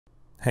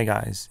Hey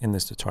guys, in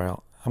this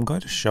tutorial, I'm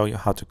going to show you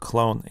how to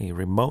clone a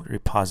remote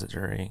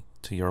repository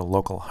to your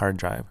local hard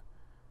drive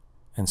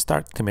and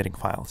start committing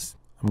files.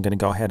 I'm going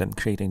to go ahead and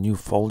create a new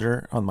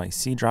folder on my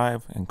C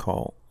drive and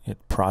call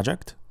it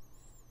project.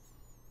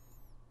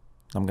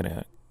 I'm going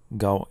to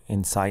go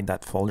inside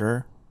that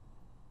folder.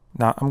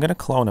 Now I'm going to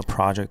clone a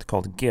project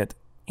called Git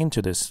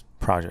into this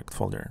project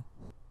folder.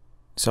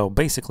 So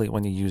basically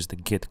when you use the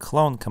git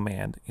clone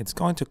command, it's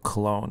going to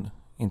clone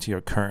into your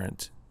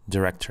current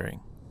directory.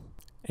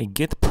 A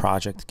Git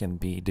project can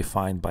be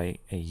defined by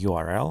a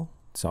URL.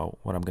 So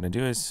what I'm going to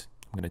do is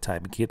I'm going to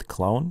type git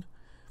clone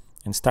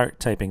and start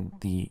typing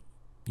the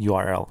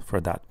URL for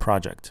that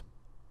project.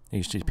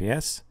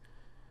 HTTPS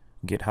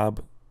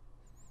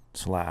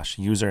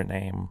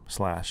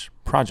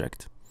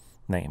github/username/project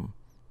name.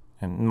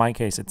 And in my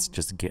case, it's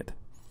just Git.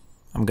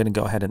 I'm going to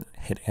go ahead and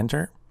hit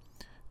enter.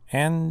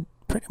 And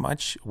pretty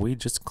much we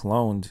just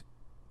cloned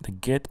the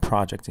Git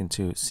project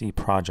into C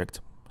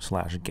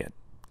project/Git.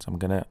 So I'm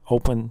going to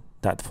open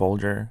that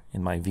folder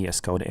in my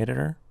vscode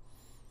editor.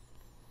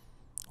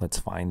 Let's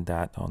find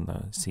that on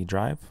the C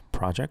drive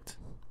project.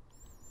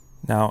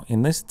 Now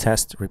in this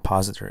test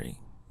repository,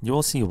 you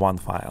will see one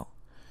file,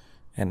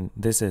 and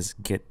this is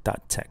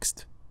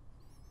git.txt.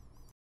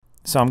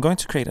 So I'm going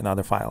to create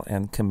another file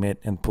and commit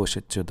and push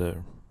it to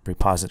the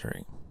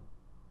repository.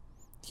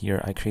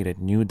 Here I created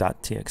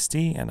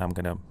new.txt and I'm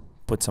going to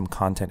put some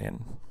content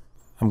in.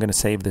 I'm going to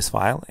save this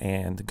file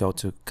and go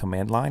to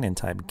command line and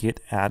type git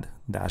add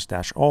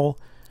 --all.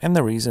 And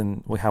the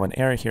reason we have an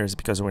error here is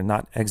because we're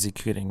not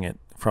executing it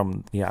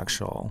from the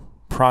actual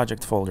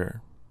project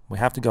folder. We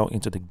have to go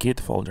into the Git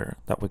folder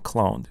that we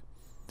cloned.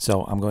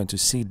 So I'm going to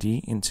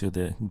cd into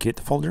the Git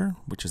folder,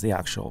 which is the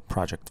actual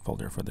project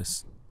folder for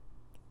this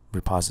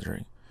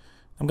repository.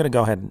 I'm going to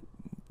go ahead and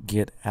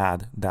git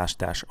add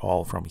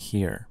 --all from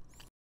here.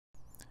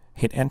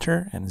 Hit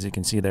enter, and as you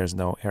can see, there's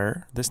no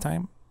error this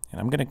time. And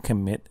I'm going to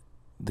commit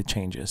the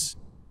changes.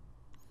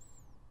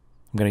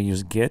 I'm going to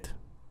use git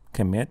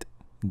commit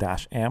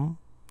 -m.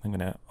 I'm going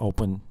to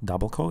open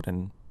double quote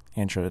and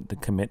enter the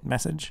commit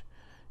message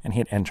and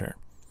hit enter.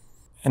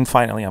 And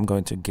finally, I'm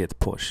going to git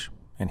push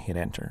and hit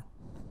enter.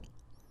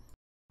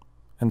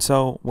 And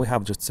so we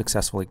have just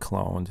successfully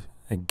cloned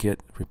a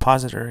Git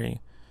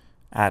repository,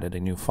 added a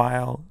new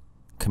file,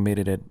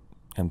 committed it,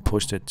 and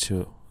pushed it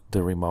to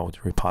the remote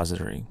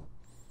repository.